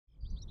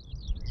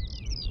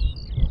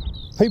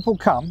People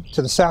come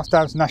to the South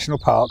Downs National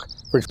Park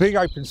for its big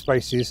open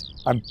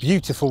spaces and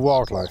beautiful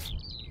wildlife.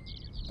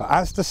 But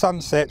as the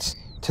sun sets,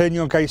 turn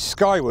your gaze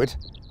skyward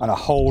and a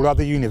whole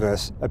other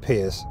universe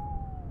appears.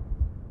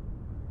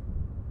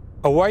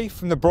 Away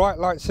from the bright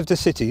lights of the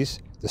cities,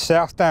 the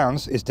South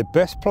Downs is the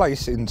best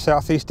place in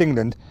South East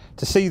England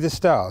to see the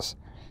stars.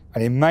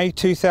 And in May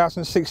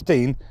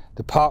 2016,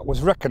 the park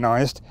was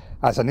recognised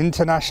as an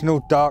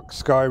international dark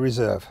sky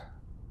reserve.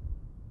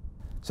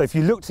 So if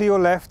you look to your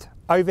left,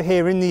 over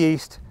here in the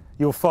east,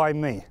 you'll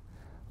find me.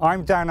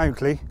 I'm Dan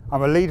Oakley,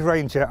 I'm a lead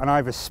ranger and I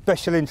have a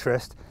special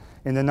interest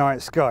in the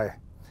night sky.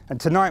 And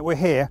tonight we're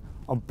here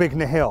on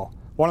Bignor Hill,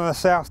 one of the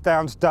South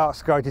Downs dark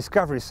sky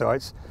discovery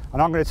sites,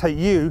 and I'm going to take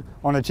you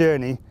on a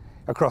journey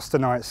across the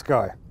night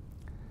sky.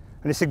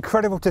 And it's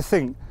incredible to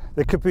think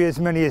there could be as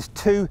many as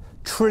 2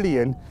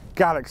 trillion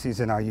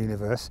galaxies in our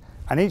universe,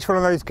 and each one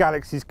of those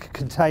galaxies could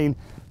contain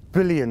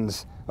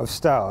billions of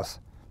stars.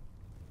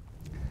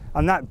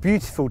 And that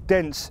beautiful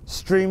dense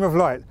stream of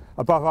light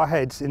above our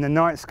heads in the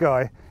night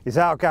sky is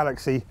our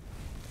galaxy,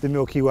 the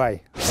Milky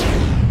Way.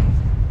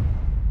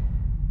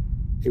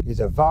 It is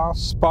a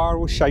vast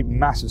spiral-shaped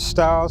mass of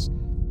stars,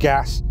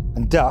 gas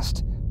and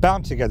dust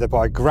bound together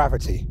by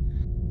gravity.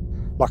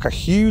 Like a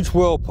huge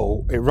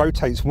whirlpool, it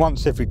rotates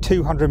once every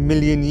 200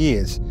 million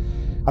years,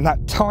 and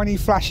that tiny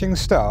flashing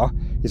star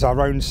is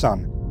our own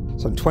sun,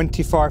 some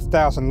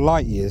 25,000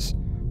 light years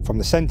from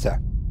the centre.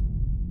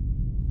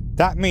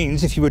 That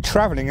means if you were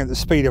travelling at the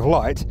speed of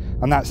light,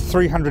 and that's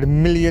 300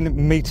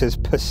 million metres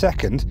per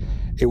second,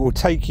 it will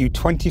take you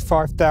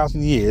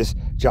 25,000 years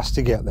just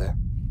to get there.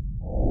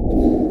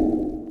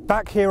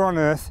 Back here on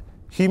Earth,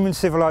 human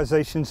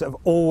civilizations have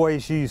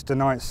always used the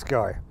night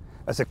sky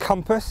as a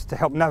compass to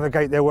help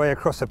navigate their way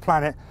across a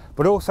planet,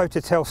 but also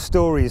to tell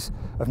stories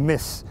of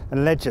myths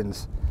and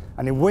legends.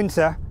 And in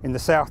winter, in the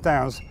South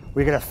Downs,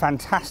 we get a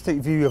fantastic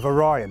view of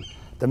Orion,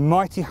 the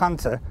mighty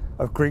hunter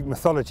of Greek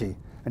mythology.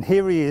 And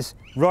here he is,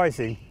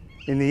 rising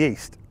in the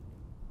east.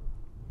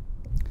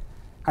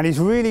 And he's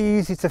really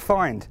easy to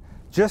find.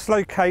 Just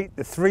locate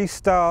the 3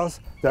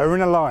 stars that are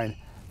in a line.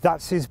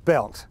 That's his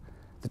belt.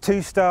 The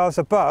 2 stars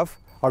above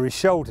are his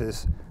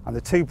shoulders, and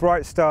the 2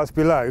 bright stars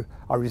below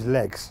are his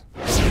legs.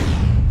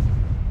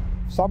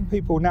 Some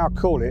people now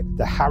call it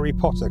the Harry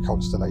Potter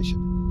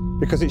constellation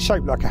because it's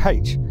shaped like a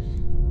H.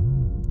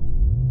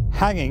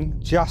 Hanging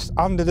just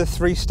under the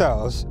 3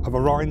 stars of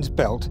Orion's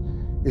belt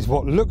is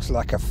what looks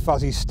like a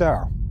fuzzy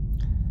star.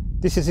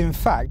 This is in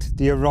fact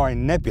the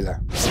Orion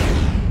Nebula.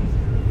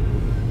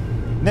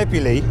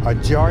 Nebulae are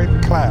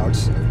giant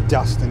clouds of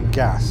dust and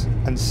gas,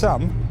 and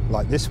some,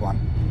 like this one,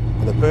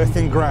 are the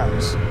birthing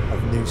grounds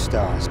of new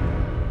stars.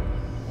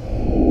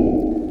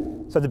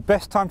 So the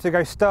best time to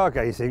go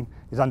stargazing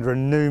is under a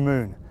new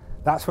moon.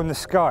 That's when the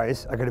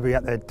skies are going to be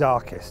at their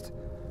darkest.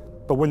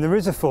 But when there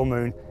is a full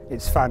moon,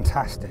 it's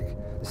fantastic,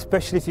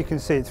 especially if you can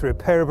see it through a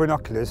pair of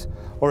binoculars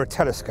or a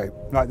telescope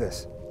like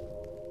this.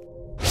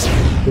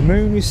 The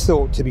moon is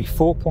thought to be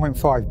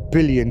 4.5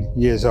 billion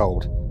years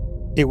old.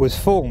 It was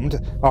formed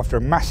after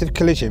a massive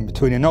collision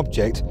between an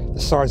object the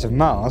size of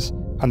Mars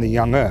and the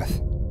young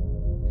Earth.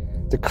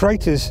 The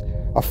craters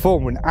are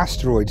formed when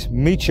asteroids,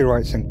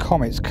 meteorites and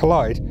comets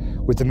collide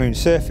with the moon's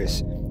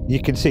surface.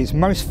 You can see its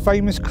most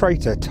famous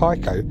crater,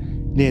 Tycho,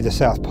 near the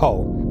South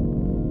Pole.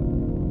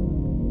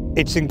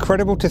 It's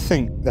incredible to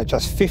think that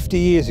just 50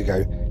 years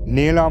ago,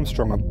 Neil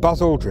Armstrong and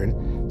Buzz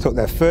Aldrin took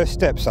their first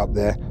steps up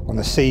there on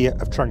the Sea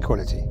of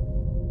Tranquility.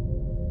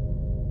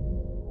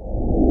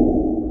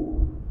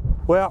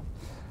 Well,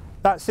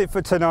 that's it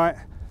for tonight,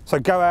 so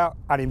go out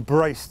and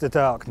embrace the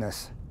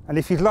darkness. And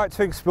if you'd like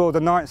to explore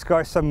the night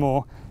sky some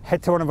more,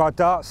 head to one of our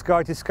dark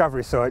sky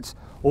discovery sites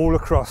all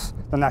across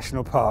the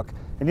national park.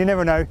 And you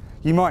never know,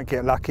 you might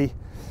get lucky.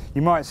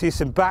 You might see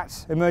some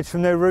bats emerge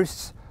from their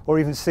roosts, or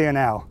even see an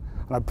owl.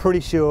 And I'm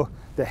pretty sure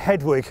that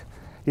Hedwig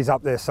is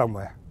up there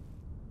somewhere.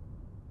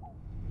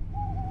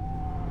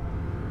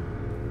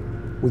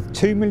 With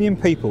 2 million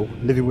people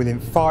living within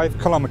 5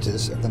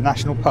 kilometres of the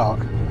national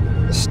park,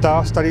 the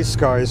star-studded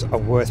skies are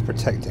worth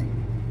protecting,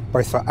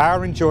 both for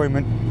our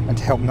enjoyment and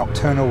to help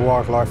nocturnal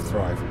wildlife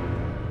thrive.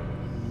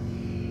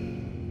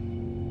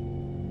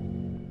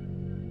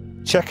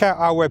 Check out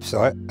our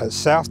website at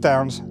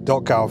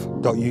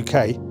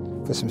southdowns.gov.uk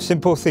for some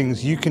simple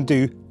things you can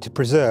do to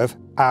preserve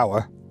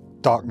our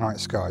dark night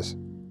skies.